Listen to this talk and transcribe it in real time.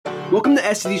Welcome to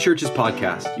SCD Church's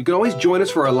podcast. You can always join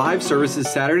us for our live services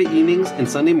Saturday evenings and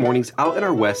Sunday mornings out in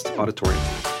our West Auditorium.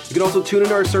 You can also tune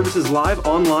into our services live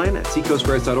online at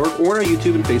seacoastgrace.org or on our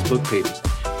YouTube and Facebook pages.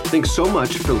 Thanks so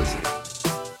much for listening.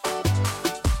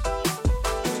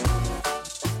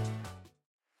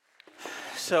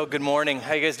 So good morning.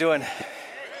 How you guys doing?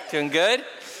 Doing good?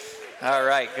 All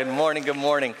right. Good morning. Good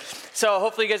morning. So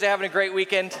hopefully you guys are having a great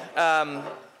weekend.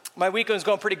 My weekend was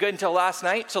going pretty good until last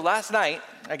night. So last night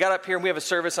I got up here and we have a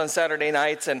service on Saturday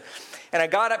nights and I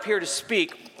got up here to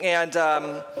speak and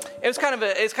it was kind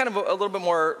of a little bit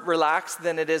more relaxed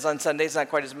than it is on Sundays. Not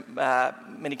quite as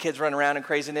many kids running around and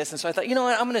craziness. And so I thought, you know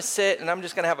what, I'm going to sit and I'm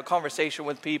just going to have a conversation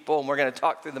with people and we're going to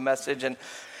talk through the message. And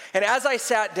as I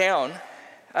sat down,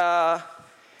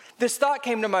 this thought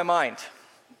came to my mind.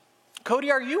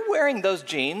 Cody, are you wearing those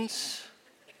jeans?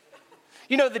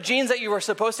 You know, the jeans that you were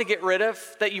supposed to get rid of,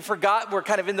 that you forgot were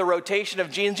kind of in the rotation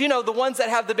of jeans. You know, the ones that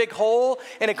have the big hole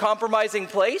in a compromising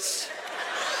place?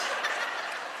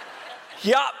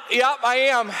 Yep, I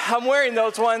am. I'm wearing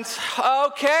those ones.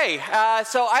 Okay,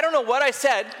 so I don't know what I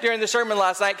said during the sermon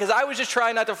last night because I was just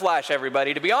trying not to flash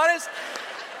everybody, to be honest.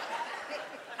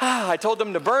 I told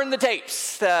them to burn the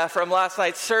tapes from last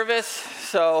night's service,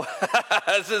 so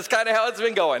this is kind of how it's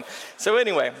been going. So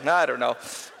anyway, I don't know.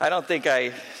 I don't think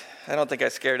I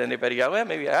scared anybody. Well,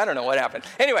 maybe, I don't know what happened.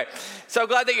 Anyway, so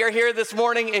glad that you're here this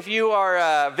morning. If you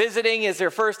are visiting, is your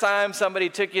first time somebody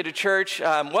took you to church,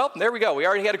 well, there we go. We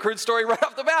already had a crude story right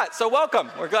off the bat, so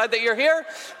welcome. We're glad that you're here.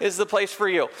 This is the place for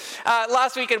you.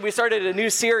 Last weekend, we started a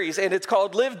new series, and it's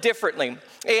called Live Differently.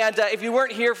 And if you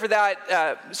weren't here for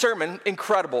that sermon,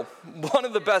 incredible. One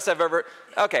of the best I've ever...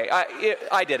 Okay,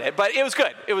 I did it, but it was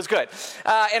good. It was good.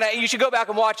 You should go back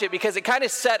and watch it because it kind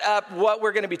of set up what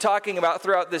we're going to be talking about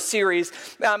throughout this series.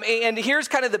 And here's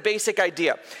kind of the basic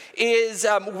idea, is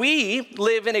we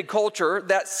live in a culture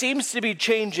that seems to be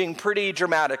changing pretty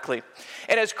dramatically.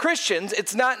 And as Christians,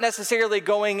 it's not necessarily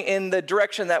going in the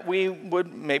direction that we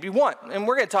would maybe want. And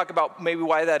we're going to talk about maybe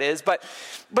why that is. But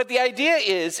the idea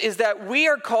is that we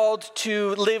are called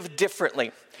to live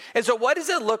differently. And so what does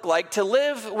it look like to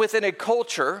live within a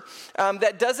culture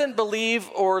that doesn't believe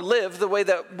or live the way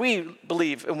that we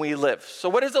believe and we live? So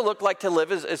what does it look like to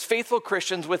live as faithful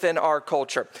Christians within our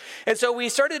culture? And so we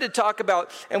started to talk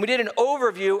about, and we did an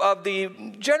overview of the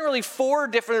generally 4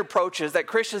 different approaches that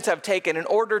Christians have taken in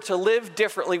order to live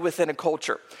differently within a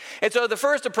culture. And so the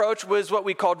first approach was what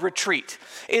we called retreat,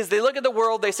 is they look at the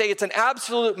world, they say it's an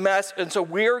absolute mess, and so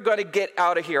we're going to get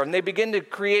out of here. And they begin to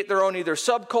create their own either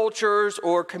subcultures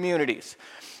or communities.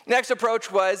 Next approach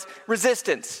was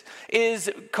resistance, is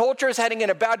culture is heading in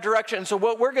a bad direction. So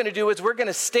what we're going to do is we're going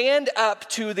to stand up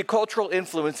to the cultural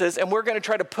influences and we're going to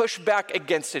try to push back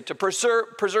against it to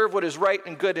preserve what is right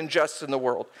and good and just in the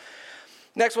world.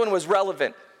 Next one was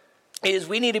relevant, is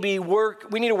we need to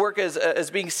work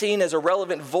as being seen as a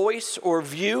relevant voice or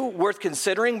view worth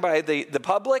considering by the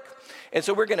public. And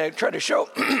so we're going to try to show,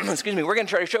 we're going to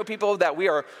try to show people that we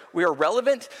are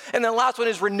relevant. And then the last one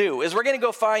is renew, is we're going to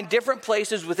go find different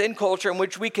places within culture in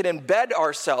which we can embed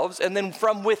ourselves. And then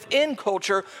from within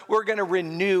culture, we're going to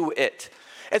renew it.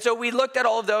 And so we looked at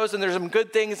all of those, and there's some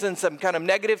good things and some kind of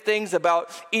negative things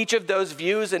about each of those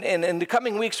views. And in the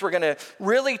coming weeks, we're going to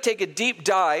really take a deep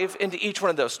dive into each one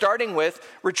of those, starting with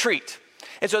retreat.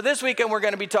 And so this weekend, we're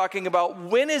going to be talking about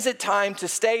when is it time to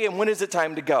stay and when is it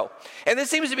time to go. And this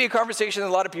seems to be a conversation that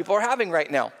a lot of people are having right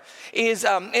now.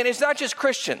 And it's not just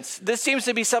Christians. This seems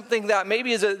to be something that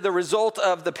maybe is the result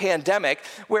of the pandemic,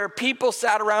 where people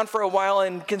sat around for a while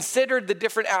and considered the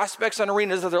different aspects and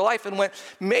arenas of their life and went,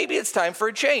 maybe it's time for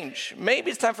a change.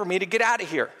 Maybe it's time for me to get out of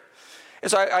here.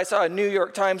 And so I saw a New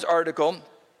York Times article,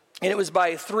 and it was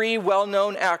by 3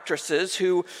 well-known actresses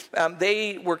who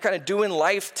they were kind of doing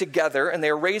life together, and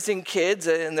they were raising kids,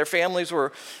 and their families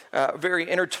were very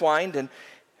intertwined,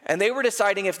 and they were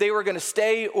deciding if they were going to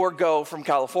stay or go from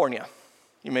California.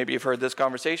 You maybe have heard this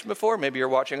conversation before. Maybe you're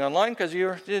watching online because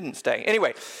you didn't stay.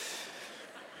 Anyway,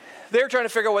 they're trying to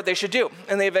figure out what they should do.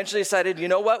 And they eventually decided, you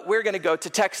know what, we're going to go to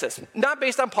Texas. Not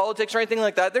based on politics or anything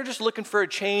like that. They're just looking for a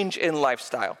change in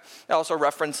lifestyle. I also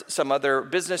reference some other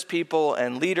business people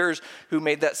and leaders who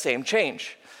made that same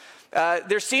change.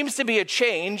 There seems to be a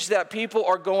change that people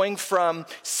are going from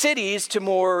cities to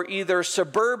more either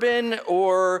suburban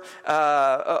or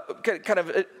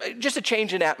just a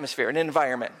change in atmosphere, an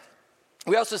environment.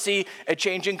 We also see a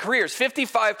change in careers.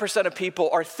 55% of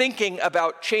people are thinking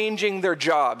about changing their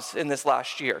jobs in this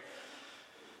last year.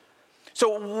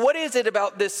 So what is it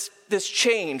about this this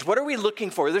change? What are we looking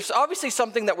for? There's obviously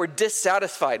something that we're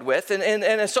dissatisfied with.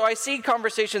 And so I see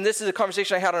conversation, this is a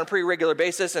conversation I had on a pretty regular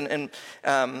basis, and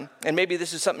maybe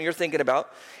this is something you're thinking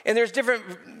about. And there's different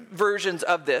versions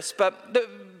of this, but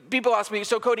people ask me,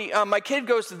 so Cody, my kid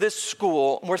goes to this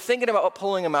school, and we're thinking about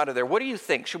pulling him out of there. What do you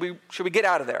think? Should we get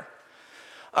out of there?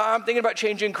 I'm thinking about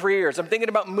changing careers. I'm thinking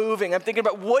about moving. I'm thinking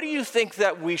about, what do you think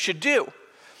that we should do?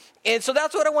 And so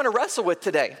that's what I want to wrestle with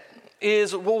today.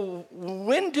 Is, well,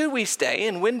 when do we stay,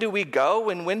 and when do we go,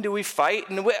 and when do we fight,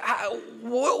 and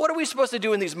what are we supposed to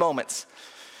do in these moments?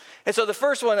 And so the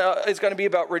first one is going to be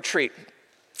about retreat.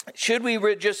 Should we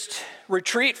just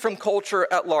retreat from culture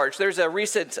at large? There's a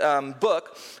recent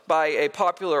book by a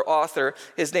popular author.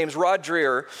 His name's Rod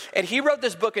Dreher, and he wrote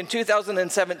this book in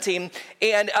 2017,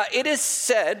 and it is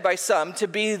said by some to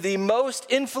be the most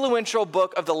influential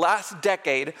book of the last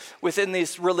decade within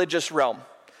this religious realm.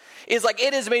 Is like,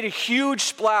 it has made a huge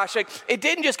splash. Like, it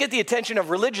didn't just get the attention of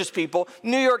religious people.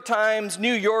 New York Times,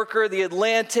 New Yorker, The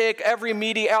Atlantic, every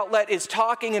media outlet is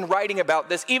talking and writing about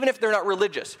this, even if they're not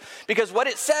religious. Because what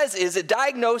it says is it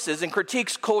diagnoses and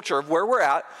critiques culture of where we're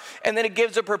at, and then it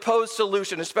gives a proposed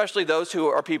solution, especially those who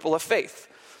are people of faith.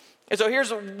 And so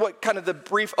here's what kind of the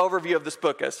brief overview of this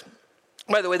book is.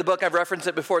 By the way, the book, I've referenced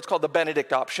it before, it's called The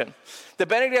Benedict Option. The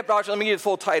Benedict Option, let me give you the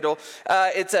full title.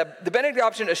 It's The Benedict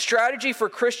Option, a strategy for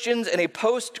Christians in a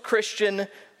post-Christian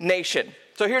nation.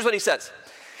 So here's what he says.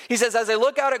 He says, as I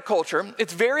look out at culture,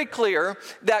 it's very clear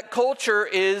that culture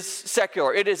is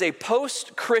secular. It is a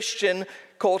post-Christian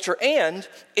culture, and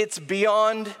it's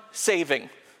beyond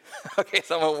saving. Okay,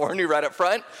 so I'm going to warn you right up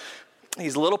front.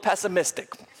 He's a little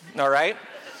pessimistic, all right?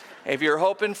 If you're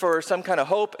hoping for some kind of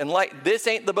hope and light, this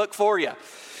ain't the book for you.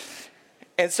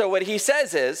 And so what he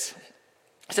says is,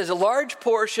 a large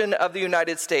portion of the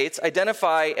United States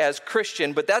identify as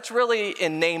Christian, but that's really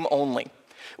in name only.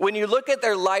 When you look at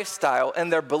their lifestyle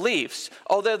and their beliefs,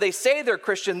 although they say they're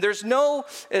Christian, there's no,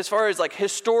 as far as like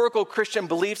historical Christian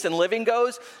beliefs and living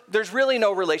goes, there's really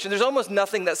no relation. There's almost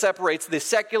nothing that separates the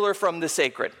secular from the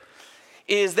sacred.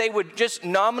 Is they would just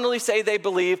nominally say they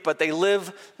believe, but they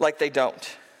live like they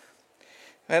don't.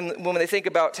 And when they think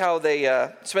about how they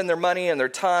spend their money and their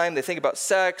time, they think about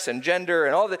sex and gender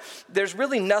and all that, there's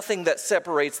really nothing that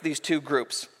separates these two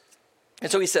groups.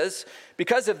 And so he says,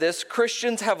 because of this,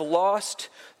 Christians have lost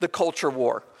the culture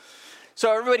war. So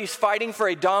everybody's fighting for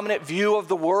a dominant view of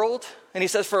the world. And he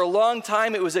says for a long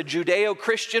time, it was a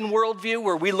Judeo-Christian worldview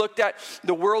where we looked at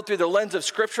the world through the lens of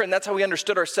Scripture, and that's how we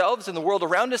understood ourselves and the world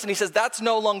around us. And he says that's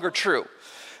no longer true.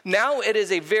 Now it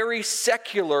is a very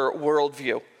secular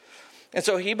worldview. And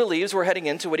so he believes we're heading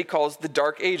into what he calls the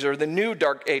Dark Ages, or the New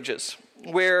Dark Ages,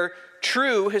 where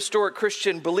true historic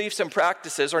Christian beliefs and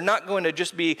practices are not going to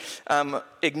just be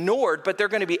ignored, but they're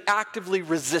going to be actively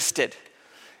resisted.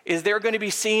 They're going to be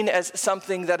seen as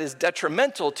something that is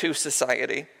detrimental to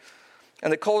society.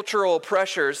 And the cultural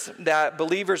pressures that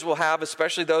believers will have,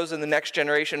 especially those in the next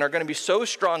generation, are going to be so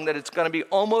strong that it's going to be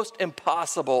almost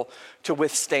impossible to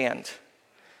withstand.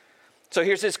 So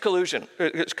here's his conclusion.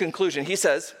 He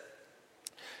says,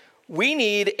 we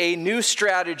need a new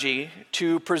strategy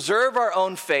to preserve our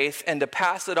own faith and to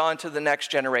pass it on to the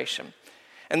next generation.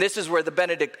 And this is where the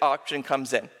Benedict option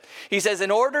comes in. He says,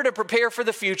 in order to prepare for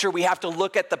the future, we have to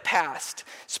look at the past,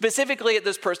 specifically at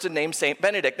this person named Saint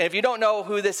Benedict. And if you don't know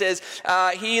who this is,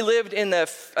 he lived in middle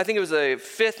of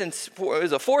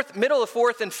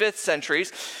 4th and 5th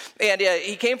centuries. And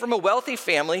he came from a wealthy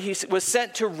family. He was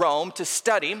sent to Rome to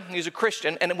study. He was a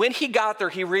Christian. And when he got there,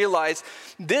 he realized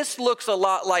this looks a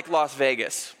lot like Las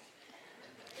Vegas.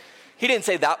 He didn't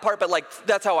say that part, but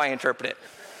that's how I interpret it.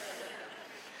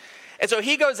 And so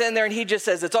he goes in there and he just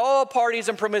says, it's all parties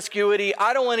and promiscuity.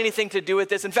 I don't want anything to do with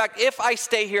this. In fact, if I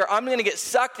stay here, I'm going to get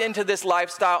sucked into this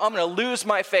lifestyle. I'm going to lose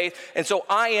my faith. And so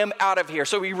I am out of here.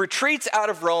 So he retreats out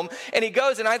of Rome and he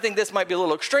goes, and I think this might be a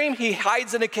little extreme, he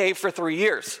hides in a cave for 3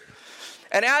 years.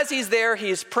 And as he's there,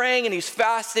 he's praying and he's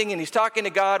fasting and he's talking to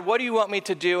God. What do you want me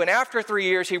to do? And after 3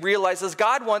 years, he realizes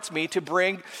God wants me to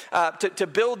to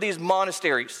build these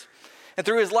monasteries. And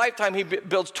through his lifetime, he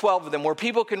builds 12 of them where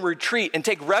people can retreat and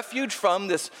take refuge from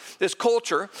this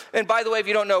culture. And by the way, if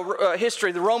you don't know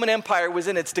history, the Roman Empire was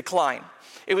in its decline.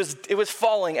 It was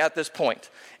falling at this point.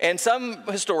 And some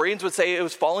historians would say it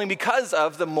was falling because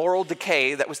of the moral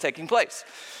decay that was taking place.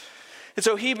 And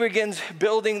so he begins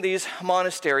building these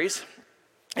monasteries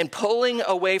and pulling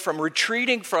away from,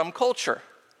 retreating from culture.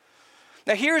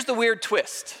 Now here's the weird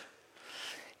twist,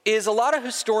 is a lot of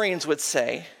historians would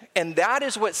say, and that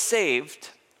is what saved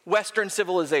Western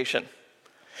civilization.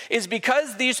 is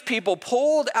because these people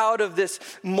pulled out of this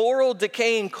moral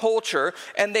decaying culture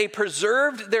and they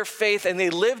preserved their faith and they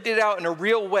lived it out in a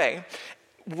real way.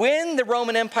 When the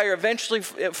Roman Empire eventually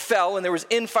fell and there was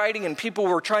infighting and people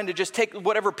were trying to just take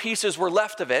whatever pieces were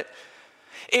left of it,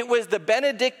 it was the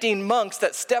Benedictine monks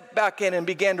that stepped back in and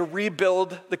began to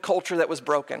rebuild the culture that was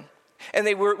broken. And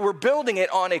they were building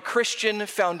it on a Christian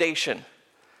foundation.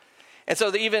 And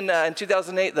so even in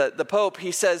 2008, the Pope,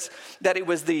 he says that it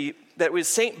was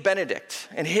Saint Benedict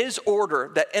and his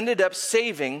order that ended up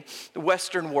saving the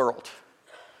Western world.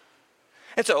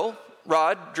 And so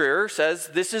Rod Dreher says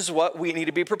this is what we need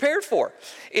to be prepared for,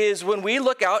 is when we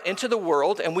look out into the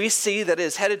world and we see that it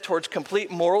is headed towards complete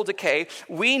moral decay,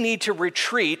 we need to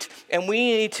retreat and we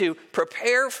need to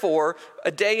prepare for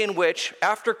a day in which,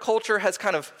 after culture has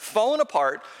kind of fallen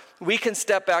apart, we can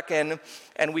step back in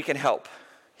and we can help.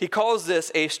 He calls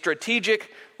this a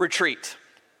strategic retreat.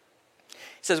 He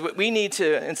says we need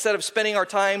to, instead of spending our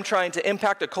time trying to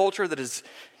impact a culture that is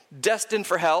destined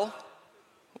for hell.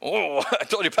 Oh, I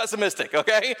told you pessimistic,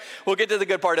 okay? We'll get to the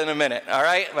good part in a minute, all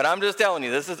right? But I'm just telling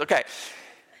you, this is okay.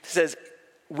 He says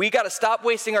we got to stop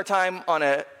wasting our time on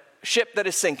a ship that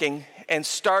is sinking and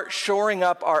start shoring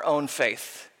up our own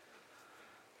faith.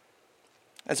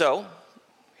 And so,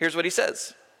 here's what he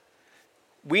says.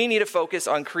 We need to focus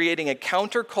on creating a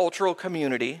countercultural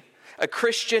community, a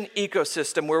Christian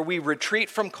ecosystem where we retreat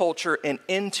from culture and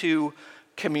into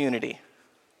community.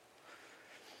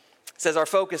 It says our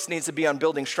focus needs to be on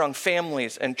building strong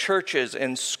families and churches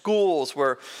and schools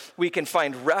where we can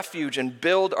find refuge and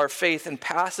build our faith and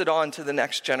pass it on to the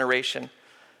next generation.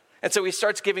 And so he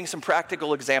starts giving some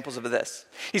practical examples of this.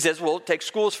 He says, well, take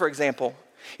schools, for example.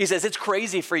 He says, it's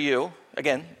crazy for you,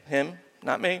 again, him,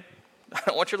 not me. I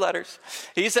don't want your letters.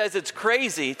 He says it's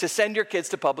crazy to send your kids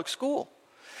to public school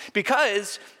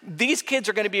because these kids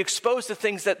are going to be exposed to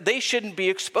things that they shouldn't be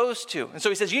exposed to. And so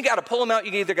he says you got to pull them out.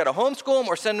 You either got to homeschool them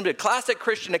or send them to classic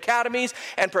Christian academies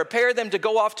and prepare them to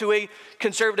go off to a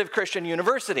conservative Christian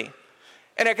university.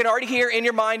 And I can already hear in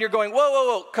your mind, you're going,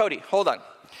 whoa, Cody, hold on.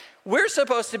 We're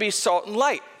supposed to be salt and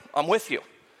light. I'm with you.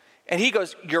 And he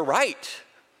goes, you're right.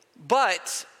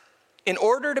 But in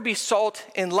order to be salt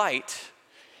and light,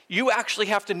 you actually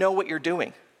have to know what you're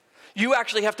doing. You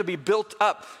actually have to be built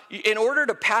up. In order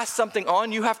to pass something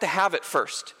on, you have to have it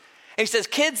first. And he says,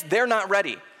 kids, they're not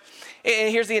ready.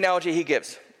 And here's the analogy he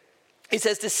gives. He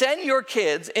says, to send your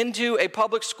kids into a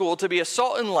public school to be a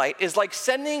salt and light is like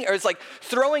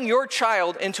throwing your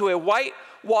child into a white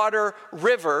water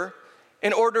river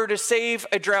in order to save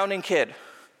a drowning kid.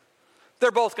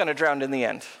 They're both going to drown in the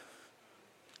end.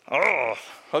 Oh,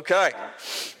 okay.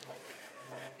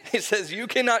 He says, you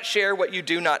cannot share what you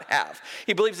do not have.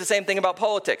 He believes the same thing about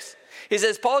politics. He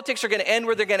says, politics are going to end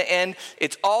where they're going to end.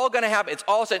 It's all going to happen. It's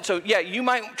all set. So, yeah, you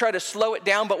might try to slow it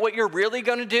down, but what you're really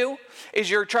going to do is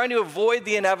you're trying to avoid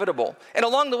the inevitable. And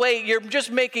along the way, you're just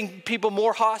making people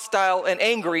more hostile and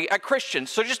angry at Christians.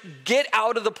 So just get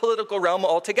out of the political realm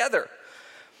altogether.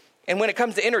 And when it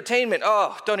comes to entertainment,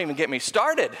 oh, don't even get me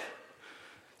started.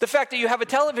 The fact that you have a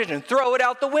television, throw it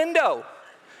out the window.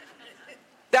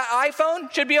 That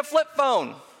iPhone should be a flip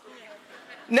phone.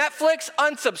 Netflix,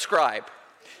 unsubscribe.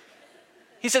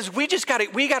 He says we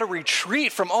got to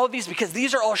retreat from all of these because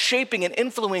these are all shaping and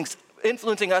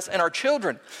influencing us and our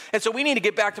children. And so we need to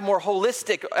get back to more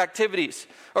holistic activities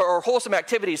or wholesome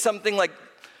activities, something like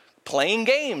playing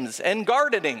games and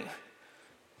gardening.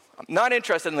 I'm not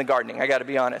interested in the gardening, I got to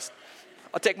be honest.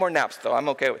 I'll take more naps though, I'm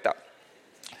okay with that.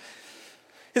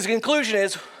 His conclusion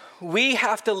is we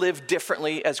have to live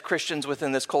differently as Christians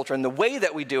within this culture, and the way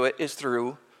that we do it is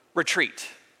through retreat.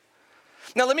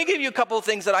 Now, let me give you a couple of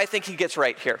things that I think he gets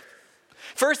right here.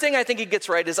 First thing I think he gets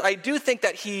right is I do think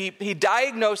that he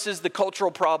diagnoses the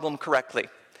cultural problem correctly.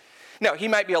 Now, he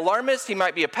might be alarmist, he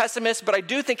might be a pessimist, but I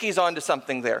do think he's onto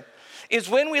something there. Is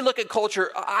when we look at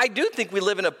culture, I do think we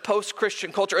live in a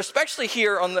post-Christian culture, especially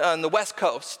here on the West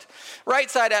Coast, right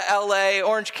side of LA,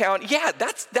 Orange County. Yeah,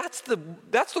 that's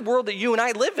the world that you and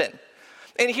I live in.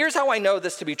 And here's how I know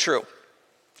this to be true,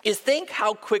 is think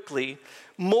how quickly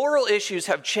moral issues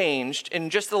have changed in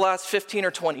just the last 15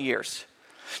 or 20 years.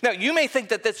 Now, you may think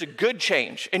that that's a good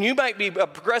change, and you might be a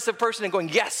progressive person and going,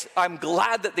 yes, I'm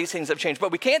glad that these things have changed,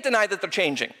 but we can't deny that they're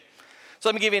changing. So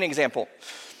let me give you an example.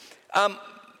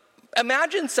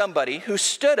 Imagine somebody who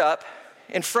stood up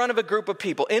in front of a group of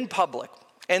people in public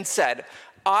and said,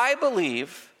 I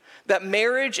believe that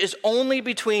marriage is only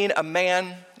between a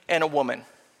man and a woman.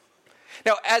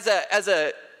 Now, as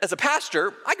a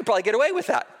pastor, I could probably get away with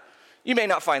that. You may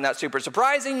not find that super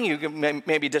surprising. You may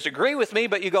maybe disagree with me,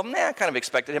 but you go, I kind of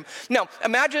expected him. Now,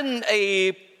 imagine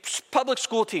a public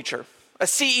school teacher, A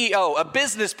CEO, a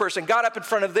business person got up in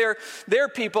front of their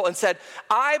people and said,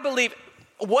 I believe,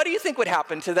 what do you think would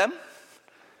happen to them?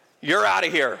 You're out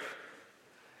of here.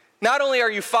 Not only are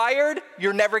you fired,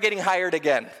 you're never getting hired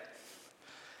again.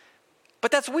 But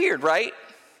that's weird, right?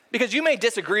 Because you may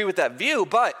disagree with that view,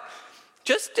 but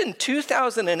just in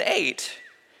 2008,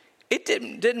 it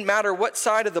didn't matter what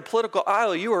side of the political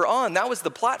aisle you were on. That was the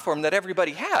platform that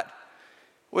everybody had,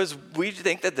 was we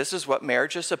think that this is what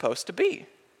marriage is supposed to be.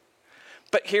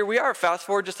 But here we are, fast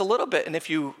forward just a little bit, and if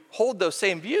you hold those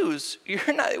same views,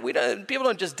 people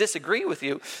don't just disagree with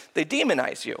you, they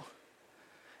demonize you.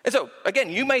 And so,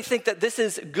 again, you may think that this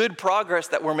is good progress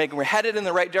that we're making. We're headed in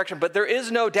the right direction, but there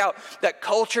is no doubt that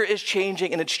culture is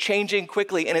changing, and it's changing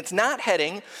quickly, and it's not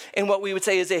heading in what we would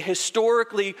say is a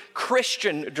historically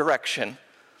Christian direction.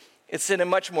 It's in a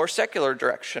much more secular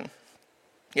direction.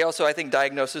 He also, I think,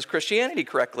 diagnoses Christianity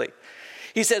correctly.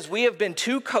 He says, we have been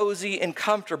too cozy and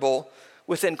comfortable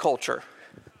within culture,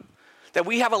 that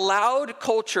we have allowed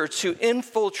culture to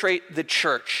infiltrate the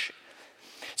church.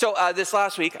 So this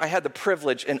last week, I had the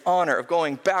privilege and honor of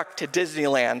going back to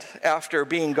Disneyland after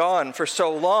being gone for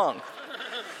so long.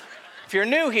 If you're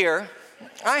new here,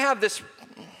 I have this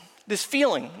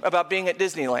feeling about being at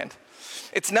Disneyland.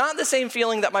 It's not the same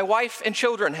feeling that my wife and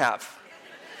children have.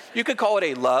 You could call it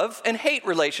a love and hate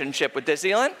relationship with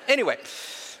Disneyland. Anyway,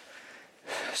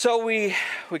 so we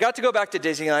got to go back to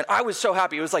Disneyland. I was so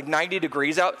happy. It was like 90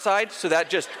 degrees outside, so that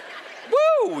just,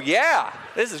 woo, yeah,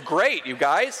 this is great, you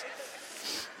guys.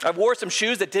 I wore some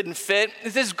shoes that didn't fit.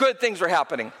 Good things were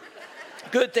happening.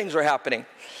 Good things were happening.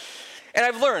 And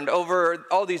I've learned over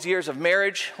all these years of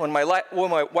marriage, when my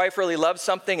wife really loves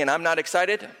something and I'm not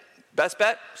excited, best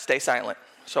bet, stay silent.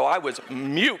 So I was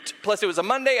mute. Plus it was a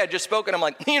Monday, I just spoke and I'm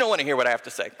like, you don't want to hear what I have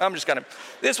to say.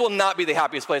 This will not be the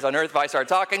happiest place on earth if I start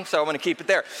talking, so I'm going to keep it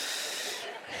there.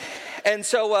 And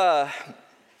so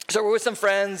we're with some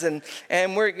friends and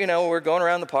we're going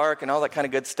around the park and all that kind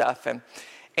of good stuff.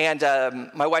 And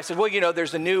my wife said, well,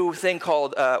 there's a new thing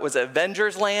called, was it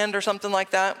Avengers Land or something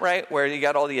like that, right? Where you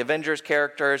got all the Avengers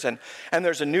characters, and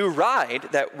there's a new ride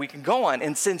that we can go on.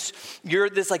 And since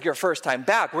this is like your first time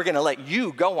back, we're going to let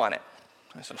you go on it.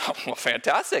 I said, oh, well,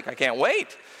 fantastic. I can't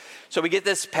wait. So we get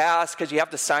this pass because you have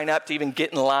to sign up to even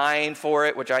get in line for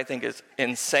it, which I think is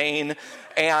insane.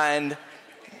 And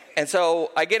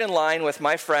so I get in line with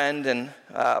my friend and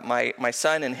my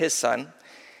son and his son.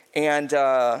 And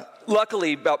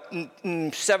luckily, about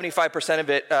 75% of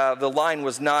it, the line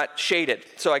was not shaded.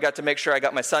 So I got to make sure I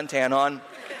got my suntan on.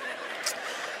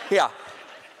 Yeah.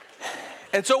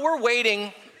 And so we're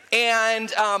waiting.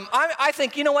 And I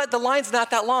think, you know what? The line's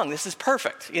not that long. This is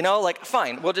perfect.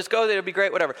 Fine. We'll just go there. It'll be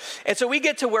great, whatever. And so we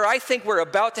get to where I think we're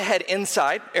about to head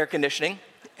inside, air conditioning.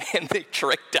 And they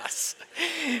tricked us.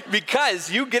 Because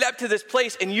you get up to this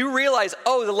place and you realize,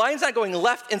 oh, the line's not going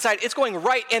left inside, it's going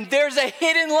right, and there's a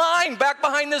hidden line back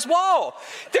behind this wall.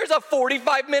 There's a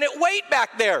 45-minute wait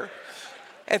back there.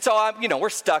 And so we're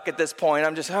stuck at this point.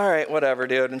 I'm just, all right, whatever,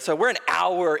 dude. And so we're an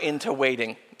hour into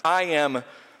waiting. I am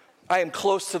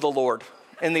close to the Lord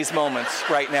in these moments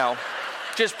right now.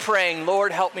 Just praying,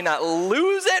 Lord, help me not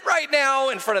lose it right now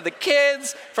in front of the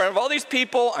kids, in front of all these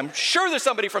people. I'm sure there's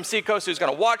somebody from Seacoast who's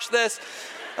going to watch this.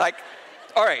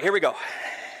 All right, here we go.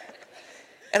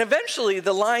 And eventually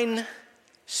the line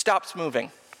stops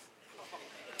moving.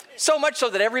 So much so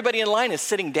that everybody in line is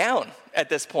sitting down at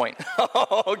this point.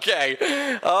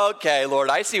 Okay, Lord,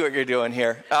 I see what you're doing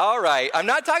here. All right, I'm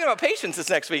not talking about patience this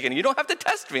next weekend. You don't have to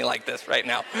test me like this right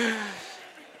now.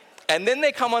 And then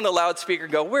they come on the loudspeaker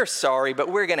and go, we're sorry, but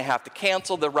we're going to have to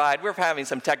cancel the ride. We're having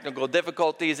some technical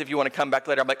difficulties. If you want to come back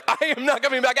later. I'm like, I am not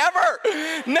coming back ever.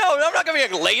 No, I'm not coming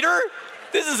back later.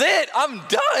 This is it. I'm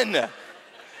done.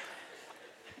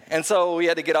 And so we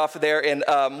had to get off of there. And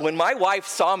when my wife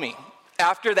saw me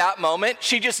after that moment,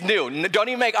 she just knew. Don't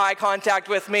even make eye contact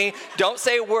with me. Don't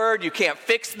say a word. You can't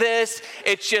fix this.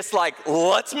 It's just like,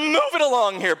 let's move it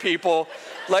along here, people.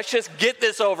 Let's just get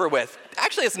this over with.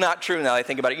 Actually, it's not true now that I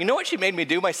think about it. You know what she made me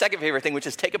do? My second favorite thing, which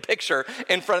is take a picture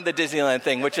in front of the Disneyland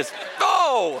thing, which is,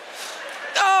 oh,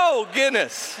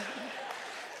 goodness.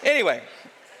 Anyway,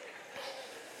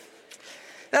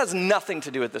 that has nothing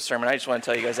to do with the sermon. I just want to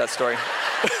tell you guys that story.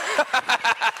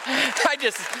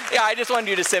 I just wanted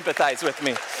you to sympathize with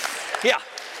me.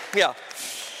 Yeah.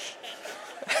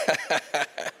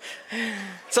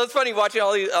 So it's funny watching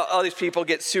all these people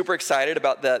get super excited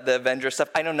about the Avengers stuff.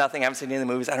 I know nothing. I haven't seen any of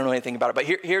the movies. I don't know anything about it. But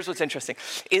here's what's interesting: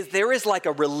 is there is like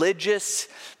a religious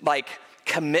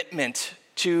commitment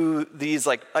to these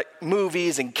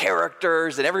movies and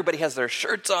characters, and everybody has their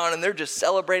shirts on and they're just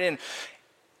celebrating.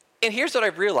 And here's what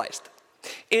I've realized: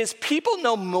 is people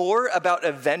know more about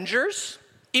Avengers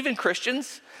even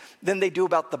Christians, than they do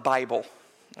about the Bible.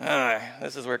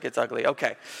 This is where it gets ugly.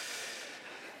 Okay.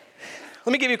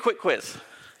 Let me give you a quick quiz.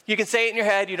 You can say it in your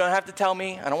head. You don't have to tell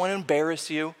me. I don't want to embarrass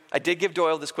you. I did give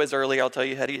Doyle this quiz early. I'll tell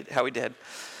you how he did.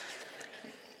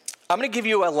 I'm going to give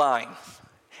you a line.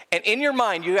 And in your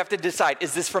mind, you have to decide,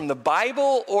 is this from the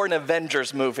Bible or an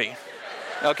Avengers movie?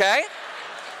 Okay?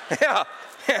 Yeah.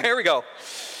 Here we go.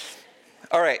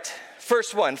 All right.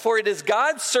 First one. For it is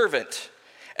God's servant,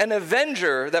 an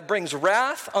avenger that brings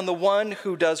wrath on the one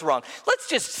who does wrong. Let's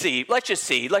just see. Let's just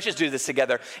do this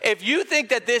together. If you think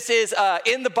that this is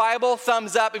in the Bible,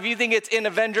 thumbs up. If you think it's in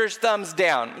Avengers, thumbs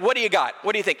down. What do you got?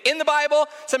 What do you think? In the Bible?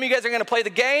 Some of you guys are going to play the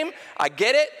game. I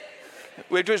get it.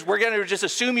 We're going to just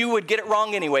assume you would get it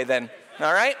wrong anyway then.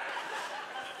 All right?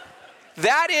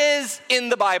 That is in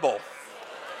the Bible.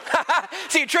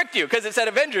 See, it tricked you because it said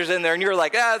Avengers in there and you were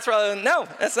like, that's probably, no,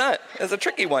 that's not. That's a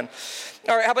tricky one.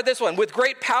 All right, how about this one? With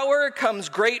great power comes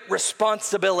great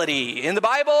responsibility. In the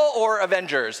Bible or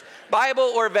Avengers? Bible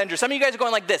or Avengers? Some of you guys are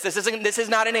going like this. This is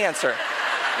not an answer.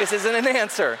 This isn't an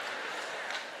answer.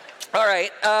 All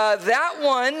right, that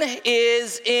one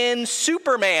is in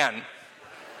Superman.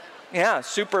 Yeah,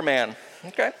 Superman.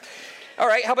 Okay. All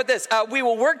right, how about this? We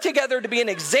will work together to be an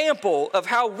example of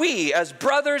how we, as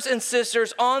brothers and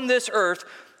sisters on this earth,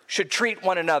 should treat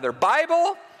one another.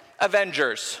 Bible,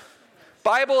 Avengers.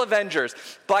 Bible, Avengers.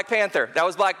 Black Panther. That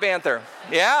was Black Panther.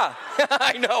 Yeah,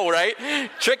 I know, right?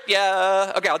 Tricked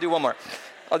ya. Okay, I'll do one more.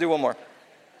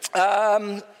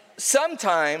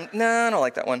 Sometime, no, I don't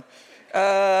like that one.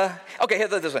 Okay, here's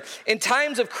this one. In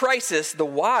times of crisis, the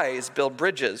wise build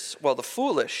bridges, while the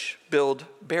foolish build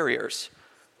barriers.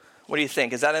 What do you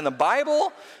think? Is that in the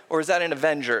Bible or is that in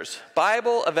Avengers?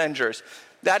 Bible, Avengers.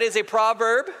 That is a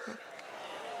proverb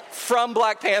from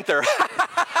Black Panther.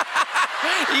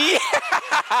 Yeah!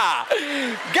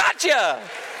 Gotcha!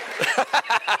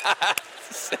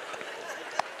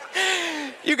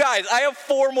 You guys, I have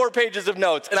 4 more pages of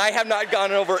notes and I have not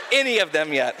gone over any of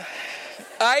them yet.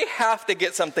 I have to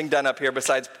get something done up here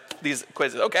besides these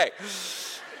quizzes. Okay.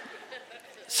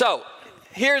 So,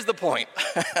 here's the point.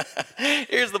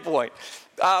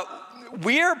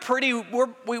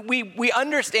 We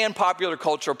understand popular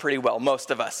culture pretty well,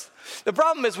 most of us. The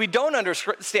problem is we don't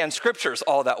understand scriptures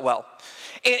all that well.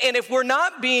 And if we're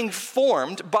not being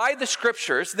formed by the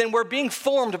scriptures, then we're being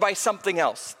formed by something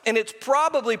else. And it's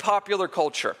probably popular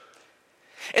culture.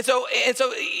 And so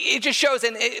it just shows,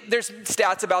 and there's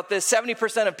stats about this,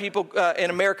 70% of people in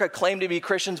America claim to be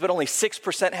Christians, but only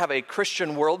 6% have a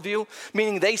Christian worldview,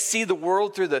 meaning they see the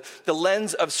world through the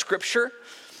lens of Scripture.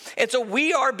 And so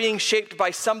we are being shaped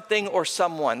by something or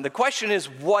someone. The question is,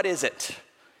 what is it?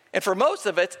 And for most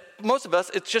of us,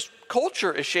 it's just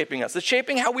culture is shaping us. It's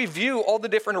shaping how we view all the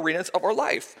different arenas of our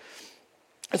life.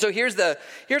 And so here's I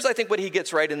think what he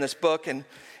gets right in this book, and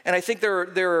I think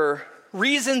there are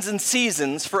reasons and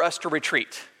seasons for us to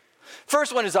retreat.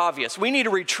 First one is obvious. We need to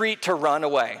retreat to run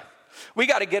away. We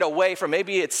got to get away from,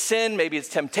 maybe it's sin, maybe it's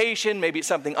temptation, maybe it's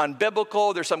something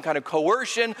unbiblical, there's some kind of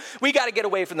coercion. We got to get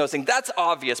away from those things. That's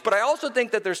obvious. But I also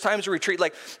think that there's times to retreat,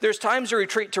 like there's times to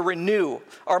retreat to renew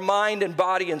our mind and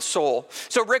body and soul.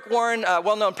 So Rick Warren, a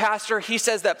well-known pastor, he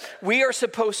says that we are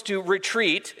supposed to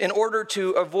retreat in order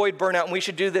to avoid burnout, and we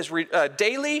should do this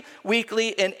daily,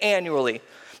 weekly, and annually.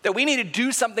 That we need to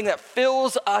do something that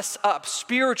fills us up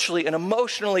spiritually and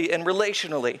emotionally and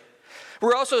relationally.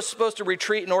 We're also supposed to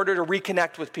retreat in order to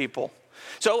reconnect with people.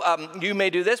 So you may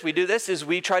do this, we do this, is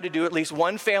we try to do at least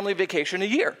one family vacation a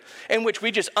year in which we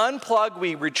just unplug,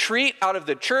 we retreat out of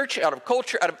the church, out of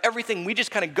culture, out of everything. We just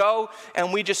kind of go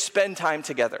and we just spend time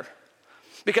together.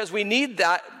 Because we need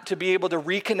that to be able to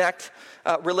reconnect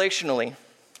relationally.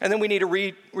 And then we need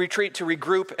to retreat to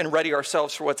regroup and ready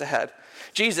ourselves for what's ahead.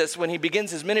 Jesus, when he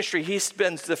begins his ministry, he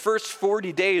spends the first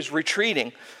 40 days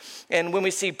retreating. And when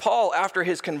we see Paul, after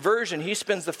his conversion, he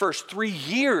spends the first 3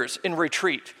 years in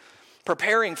retreat,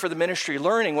 preparing for the ministry,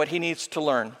 learning what he needs to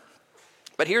learn.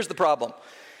 But here's the problem,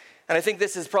 and I think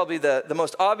this is probably the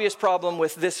most obvious problem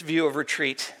with this view of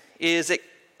retreat, is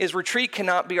retreat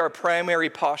cannot be our primary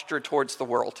posture towards the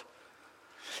world.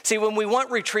 See, when we want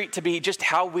retreat to be just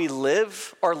how we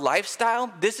live our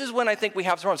lifestyle, this is when I think we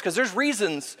have some problems, because there's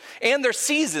reasons and there's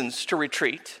seasons to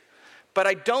retreat. But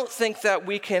I don't think that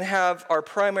we can have our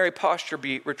primary posture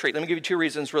be retreat. Let me give you 2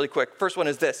 reasons really quick. First one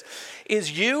is this,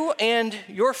 is you and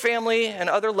your family and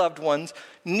other loved ones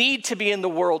need to be in the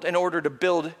world in order to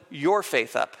build your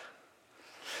faith up.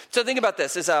 So think about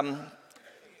this, is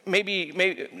maybe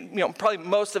probably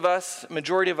most of us,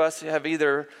 majority of us have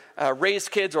either raised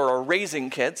kids or are raising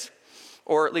kids,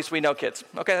 or at least we know kids.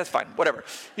 Okay, that's fine, whatever.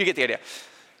 You get the idea.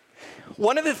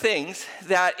 One of the things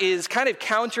that is kind of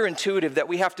counterintuitive that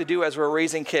we have to do as we're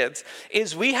raising kids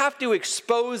is we have to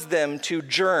expose them to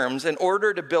germs in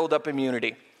order to build up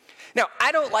immunity. Now,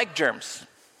 I don't like germs,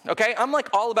 okay? I'm like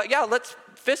all about, yeah, let's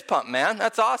fist pump, man.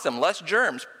 That's awesome. Less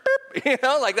germs. You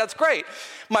know, like that's great.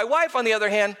 My wife, on the other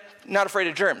hand, not afraid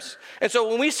of germs. And so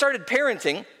when we started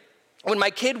parenting, when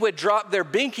my kid would drop their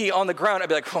binky on the ground, I'd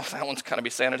be like, oh, that one's going to be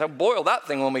sanitized. I'll boil that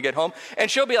thing when we get home. And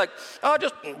she'll be like, oh,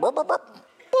 just burp, burp, burp,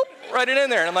 boop, right it in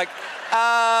there. And I'm like,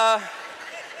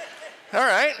 all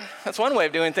right. That's one way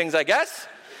of doing things, I guess.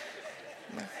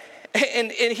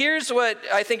 And here's what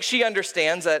I think she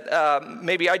understands that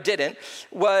maybe I didn't,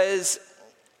 was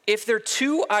if they're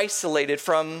too isolated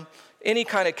from any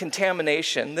kind of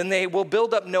contamination, then they will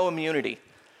build up no immunity.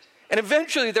 And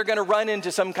eventually they're going to run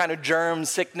into some kind of germ,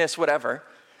 sickness, whatever.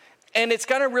 And it's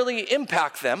going to really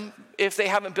impact them if they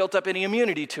haven't built up any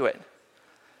immunity to it.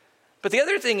 But the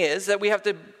other thing is that we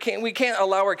can't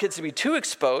allow our kids to be too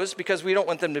exposed because we don't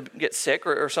want them to get sick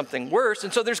or something worse.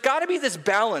 And so there's got to be this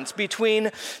balance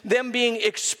between them being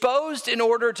exposed in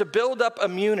order to build up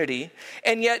immunity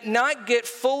and yet not get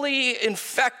fully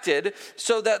infected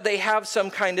so that they have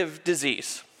some kind of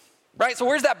disease. Right? So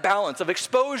where's that balance of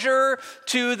exposure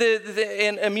to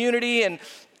and immunity and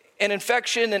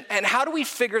infection? And how do we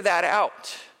figure that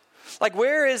out? Like,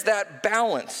 where is that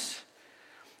balance?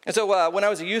 And so when I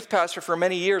was a youth pastor for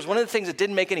many years, one of the things that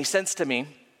didn't make any sense to me,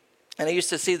 and I used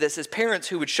to see this, is parents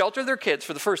who would shelter their kids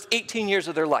for the first 18 years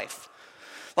of their life.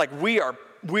 Like, we are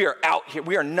out here.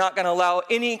 We are not going to allow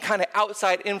any kind of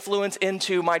outside influence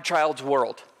into my child's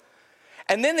world.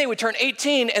 And then they would turn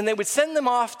 18 and they would send them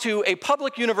off to a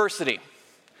public university.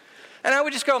 And I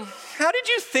would just go, how did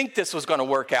you think this was going to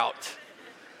work out?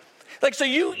 Like, so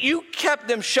you kept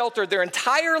them sheltered their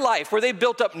entire life where they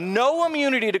built up no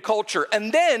immunity to culture.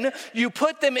 And then you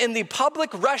put them in the public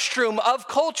restroom of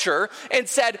culture and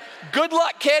said, good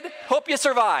luck, kid. Hope you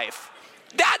survive.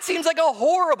 That seems like a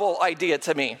horrible idea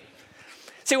to me.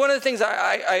 See, one of the things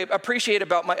I appreciate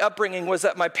about my upbringing was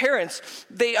that my parents,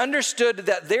 they understood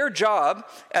that their job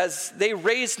as they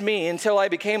raised me until I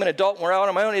became an adult and were out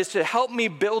on my own is to help me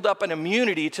build up an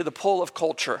immunity to the pull of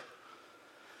culture.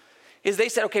 Is they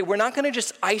said, okay, we're not going to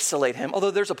just isolate him,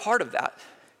 although there's a part of that.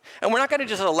 And we're not going to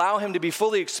just allow him to be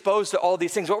fully exposed to all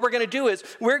these things. What we're going to do is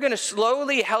we're going to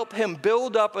slowly help him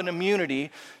build up an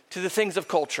immunity to the things of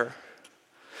culture.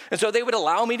 And so they would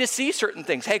allow me to see certain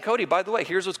things. Hey, Cody, by the way,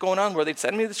 here's what's going on. Where they'd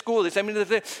send me to school, they'd send me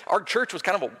to our church was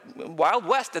kind of a Wild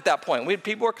West at that point.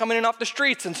 People were coming in off the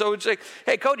streets. And so it's like,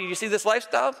 hey, Cody, you see this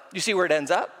lifestyle? You see where it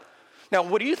ends up? Now,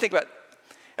 what do you think about it?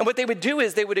 And what they would do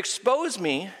is they would expose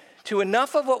me to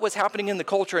enough of what was happening in the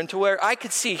culture and to where I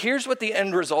could see, here's what the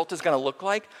end result is going to look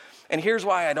like, and here's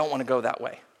why I don't want to go that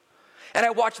way. And I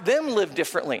watched them live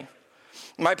differently.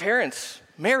 My parents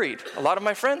married. A lot of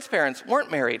my friends' parents weren't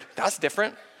married. That's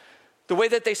different. The way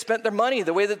that they spent their money,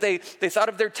 the way that they thought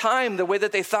of their time, the way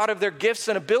that they thought of their gifts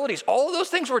and abilities, all of those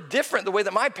things were different, the way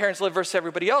that my parents lived versus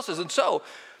everybody else's. And so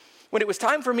when it was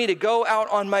time for me to go out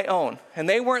on my own, and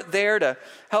they weren't there to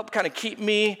help kind of keep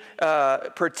me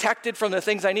protected from the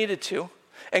things I needed to,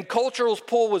 and cultural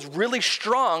pull was really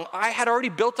strong, I had already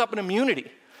built up an immunity.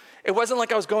 It wasn't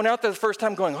like I was going out there the first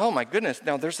time going, oh my goodness,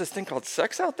 now there's this thing called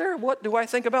sex out there? What do I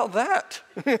think about that?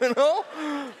 You know?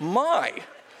 My.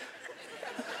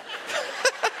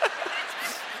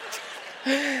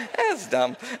 That's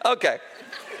dumb. Okay.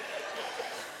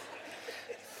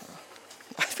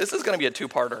 This is going to be a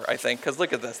two-parter, I think, because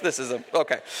look at this. This is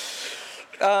okay.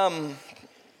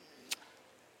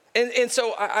 And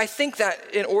so I think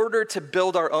that in order to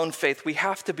build our own faith, we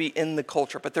have to be in the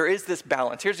culture. But there is this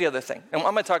balance. Here's the other thing. And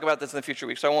I'm going to talk about this in the future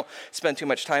weeks, so I won't spend too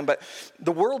much time. But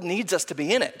the world needs us to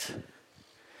be in it.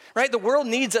 Right? The world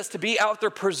needs us to be out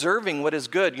there preserving what is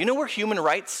good. You know where human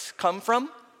rights come from?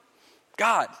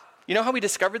 God. You know how we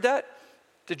discovered that?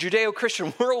 The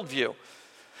Judeo-Christian worldview.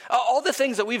 All the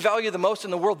things that we value the most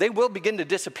in the world, they will begin to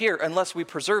disappear unless we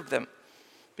preserve them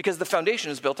because the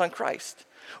foundation is built on Christ.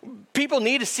 People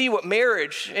need to see what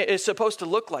marriage is supposed to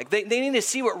look like. They need to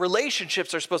see what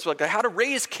relationships are supposed to look like, how to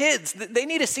raise kids. They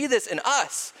need to see this in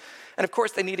us. And of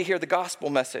course, they need to hear the gospel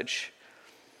message.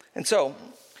 And so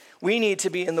we need to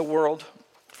be in the world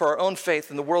for our own faith,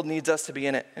 and the world needs us to be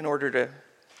in it in order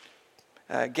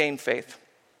to gain faith.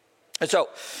 And so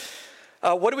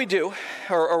what do we do,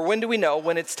 or when do we know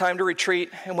when it's time to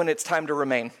retreat and when it's time to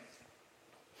remain?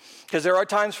 Because there are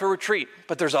times for retreat,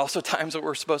 but there's also times that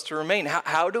we're supposed to remain.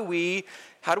 How do we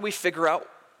figure out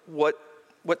what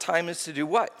time is to do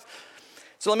what?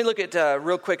 So let me look at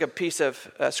real quick a piece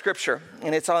of scripture,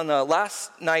 and it's on the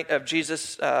last night of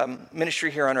Jesus' ministry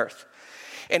here on earth.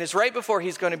 And it's right before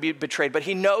he's going to be betrayed, but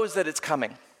he knows that it's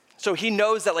coming. So he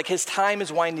knows that like his time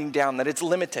is winding down, that it's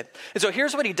limited. And so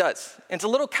here's what he does. And it's a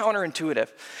little counterintuitive.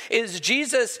 Is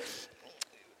Jesus,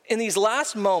 in these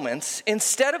last moments,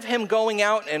 instead of him going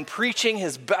out and preaching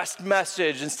his best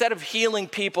message, instead of healing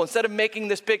people, instead of making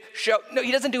this big show, no,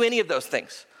 he doesn't do any of those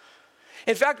things.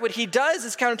 In fact, what he does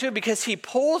is counterintuitive because he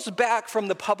pulls back from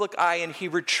the public eye and he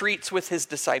retreats with his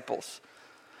disciples.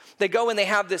 They go and they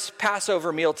have this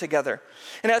Passover meal together.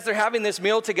 And as they're having this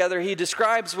meal together, he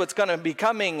describes what's going to be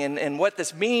coming and what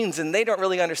this means, and they don't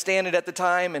really understand it at the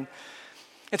time. And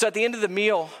so at the end of the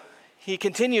meal, he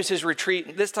continues his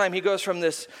retreat. This time he goes from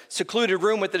this secluded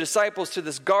room with the disciples to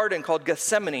this garden called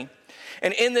Gethsemane.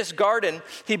 And in this garden,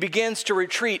 he begins to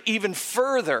retreat even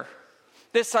further.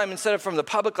 This time, instead of from the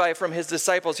public eye, from his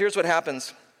disciples. Here's what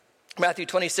happens. Matthew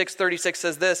 26:36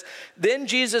 says this, "Then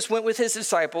Jesus went with his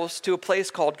disciples to a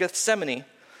place called Gethsemane,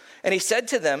 and he said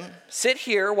to them, 'Sit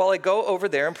here while I go over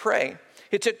there and pray.'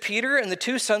 He took Peter and the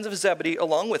two sons of Zebedee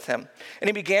along with him, and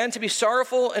he began to be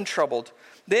sorrowful and troubled.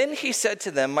 Then he said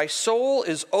to them, 'My soul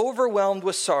is overwhelmed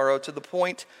with sorrow to the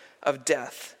point of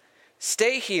death.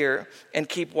 Stay here and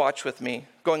keep watch with me.'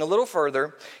 Going a little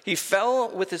further, he fell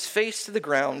with his face to the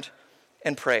ground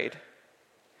and prayed."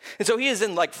 And so he is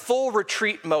in like full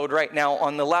retreat mode right now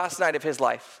on the last night of his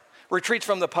life. Retreats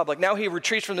from the public. Now he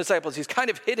retreats from the disciples. He's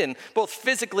kind of hidden, both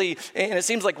physically and it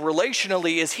seems like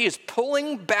relationally, as he is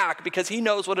pulling back because he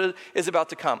knows what is about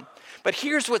to come. But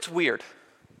here's what's weird.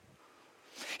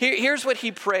 Here's what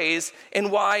he prays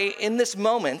and why in this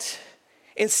moment,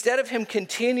 instead of him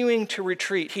continuing to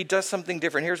retreat, he does something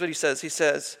different. Here's what he says. He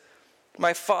says,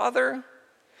 "My Father,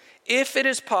 if it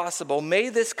is possible, may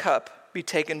this cup be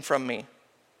taken from me."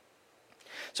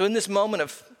 So in this moment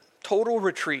of total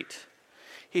retreat,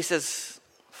 he says,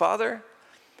 "Father,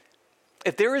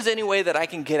 if there is any way that I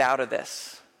can get out of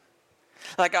this,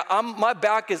 like my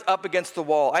back is up against the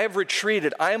wall. I have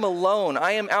retreated. I am alone.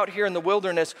 I am out here in the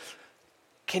wilderness.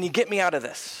 Can you get me out of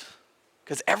this?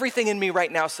 Because everything in me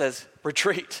right now says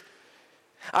retreat.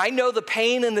 I know the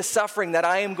pain and the suffering that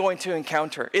I am going to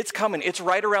encounter. It's coming. It's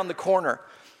right around the corner.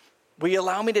 Will you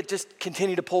allow me to just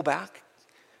continue to pull back?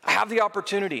 I have the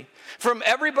opportunity." From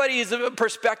everybody's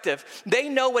perspective, they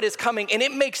know what is coming, and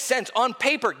it makes sense. On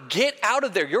paper, get out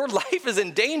of there. Your life is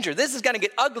in danger. This is going to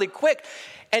get ugly quick.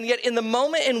 And yet, in the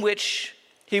moment in which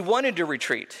he wanted to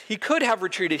retreat, he could have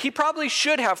retreated. He probably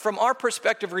should have, from our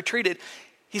perspective, retreated.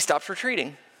 He stops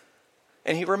retreating,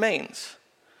 and he remains.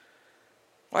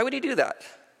 Why would he do that?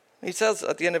 He says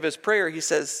at the end of his prayer, he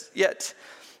says, "Yet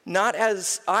not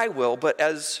as I will, but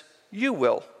as you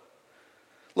will.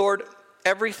 Lord,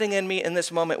 everything in me in this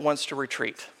moment wants to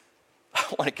retreat. I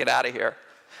want to get out of here.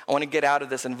 I want to get out of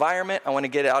this environment. I want to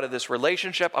get out of this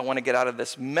relationship. I want to get out of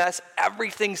this mess.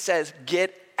 Everything says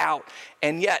get out.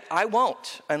 And yet I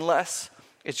won't unless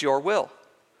it's your will.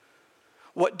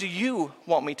 What do you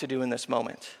want me to do in this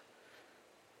moment?"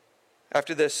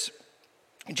 After this,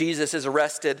 Jesus is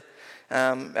arrested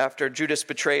after Judas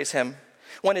betrays him.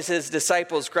 One of his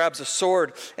disciples grabs a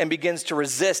sword and begins to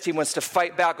resist. He wants to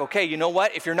fight back. "Okay, you know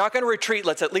what? If you're not going to retreat,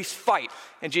 let's at least fight."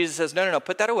 And Jesus says, no,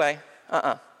 put that away.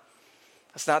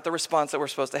 That's not the response that we're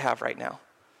supposed to have right now.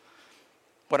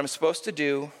 What I'm supposed to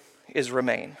do is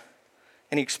remain.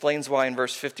 And he explains why in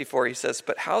verse 54. He says,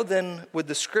 "But how then would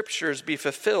the scriptures be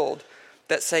fulfilled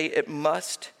that say it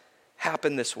must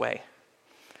happen this way?"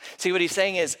 See, what he's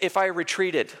saying is, if I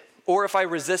retreated or if I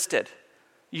resisted,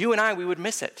 you and I, we would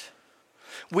miss it.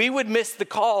 We would miss the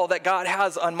call that God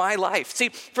has on my life. See,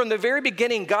 from the very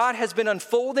beginning, God has been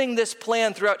unfolding this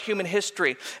plan throughout human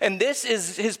history. And this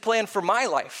is his plan for my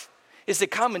life, is to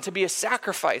come and to be a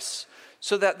sacrifice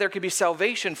so that there could be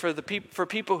salvation for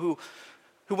people who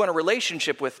want a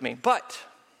relationship with me. But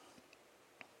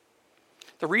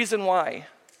the reason why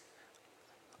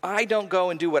I don't go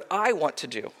and do what I want to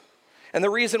do, and the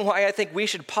reason why I think we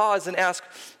should pause and ask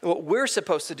what we're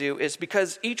supposed to do, is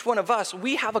because each one of us,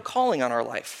 we have a calling on our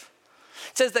life.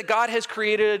 It says that God has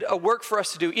created a work for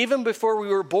us to do even before we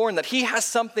were born, that he has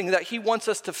something that he wants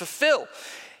us to fulfill.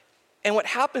 And what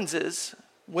happens is,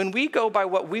 when we go by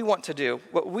what we want to do,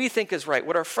 what we think is right,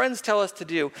 what our friends tell us to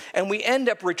do, and we end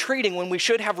up retreating when we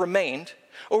should have remained,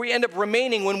 or we end up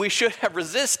remaining when we should have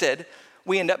resisted,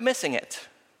 we end up missing it.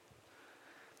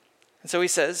 And so he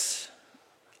says,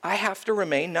 I have to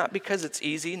remain, not because it's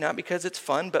easy, not because it's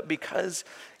fun, but because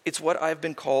it's what I've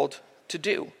been called to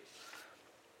do.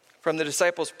 From the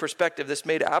disciples' perspective, this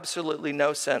made absolutely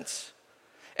no sense.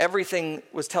 Everything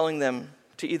was telling them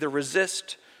to either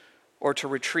resist or to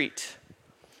retreat.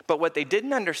 But what they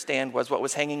didn't understand was what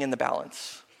was hanging in the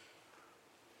balance.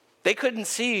 They couldn't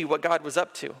see what God was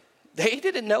up to. They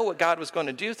didn't know what God was going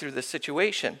to do through this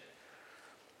situation.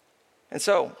 And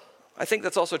so I think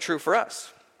that's also true for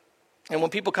us. And when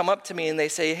people come up to me and they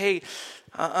say, hey,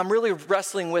 I'm really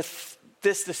wrestling with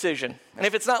this decision. And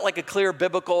if it's not like a clear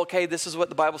biblical, okay, this is what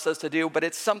the Bible says to do, but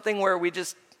it's something where we kind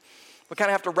of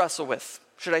have to wrestle with.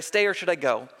 Should I stay or should I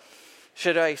go?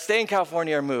 Should I stay in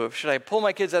California or move? Should I pull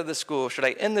my kids out of the school? Should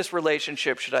I end this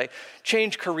relationship? Should I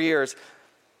change careers?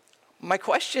 My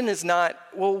question is not,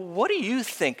 well, what do you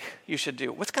think you should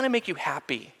do? What's going to make you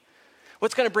happy?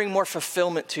 What's going to bring more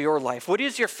fulfillment to your life? What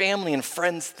does your family and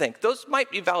friends think? Those might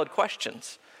be valid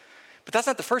questions, but that's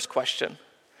not the first question.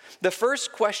 The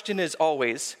first question is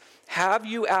always, have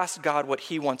you asked God what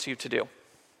he wants you to do?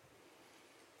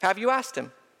 Have you asked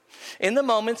him? In the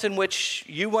moments in which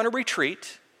you want to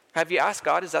retreat, have you asked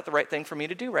God, is that the right thing for me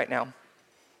to do right now?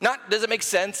 Not, does it make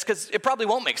sense? Because it probably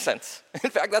won't make sense.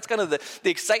 In fact, that's kind of the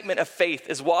excitement of faith,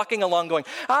 is walking along going,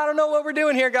 I don't know what we're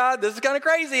doing here, God. This is kind of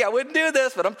crazy. I wouldn't do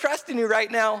this, but I'm trusting you right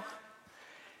now.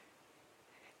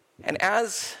 And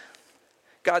as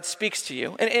God speaks to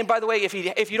you, and by the way, if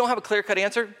you don't have a clear-cut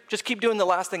answer, just keep doing the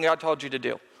last thing God told you to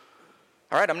do.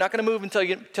 All right, I'm not going to move until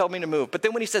you tell me to move. But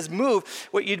then when he says move,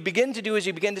 what you begin to do is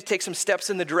you begin to take some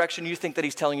steps in the direction you think that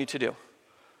he's telling you to do.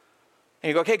 And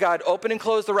you go, okay, God, open and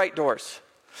close the right doors.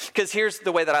 Because here's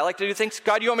the way that I like to do things.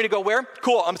 God, you want me to go where?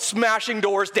 Cool, I'm smashing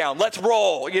doors down. Let's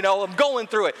roll. I'm going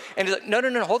through it. And he's like,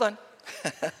 no, hold on.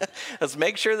 Let's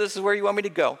make sure this is where you want me to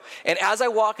go. And as I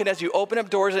walk and as you open up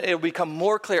doors, it'll become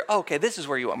more clear. Oh, okay, this is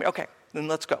where you want me. Okay, then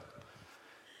let's go.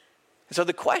 And so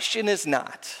the question is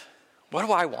not, what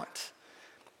do I want?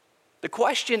 The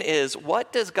question is,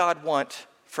 what does God want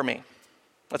for me?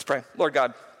 Let's pray. Lord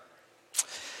God,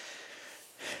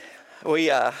 we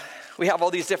have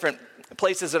all these different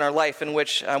places in our life in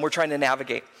which we're trying to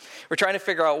navigate. We're trying to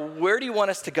figure out, where do you want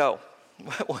us to go?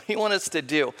 What do you want us to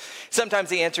do? Sometimes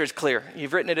the answer is clear.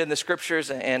 You've written it in the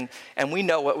scriptures, and we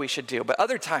know what we should do. But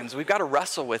other times, we've got to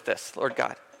wrestle with this, Lord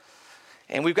God.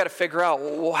 And we've got to figure out,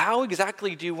 well, how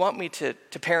exactly do you want me to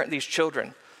parent these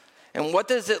children? And what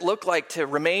does it look like to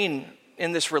remain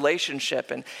in this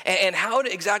relationship? And how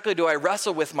exactly do I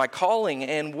wrestle with my calling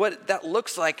and what that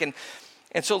looks like?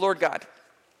 And so, Lord God,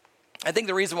 I think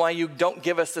the reason why you don't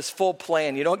give us this full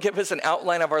plan, you don't give us an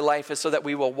outline of our life, is so that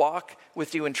we will walk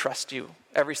with you and trust you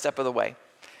every step of the way.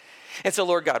 And so,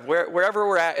 Lord God, wherever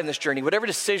we're at in this journey, whatever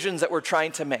decisions that we're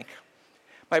trying to make,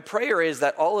 my prayer is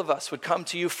that all of us would come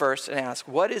to you first and ask,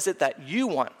 what is it that you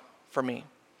want for me?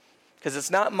 Because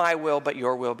it's not my will, but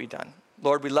your will be done.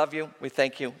 Lord, we love you. We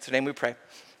thank you. It's your name we pray.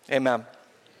 Amen.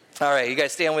 All right, you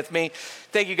guys stand with me.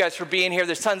 Thank you guys for being here.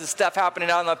 There's tons of stuff happening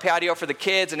out on the patio for the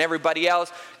kids and everybody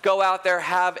else. Go out there,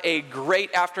 have a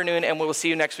great afternoon, and we will see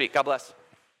you next week. God bless.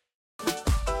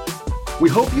 We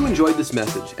hope you enjoyed this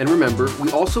message. And remember,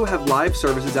 we also have live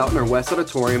services out in our West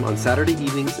Auditorium on Saturday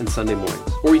evenings and Sunday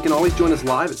mornings. Or you can always join us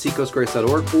live at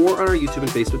seacoastgrace.org or on our YouTube and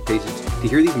Facebook pages to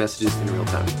hear these messages in real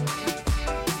time.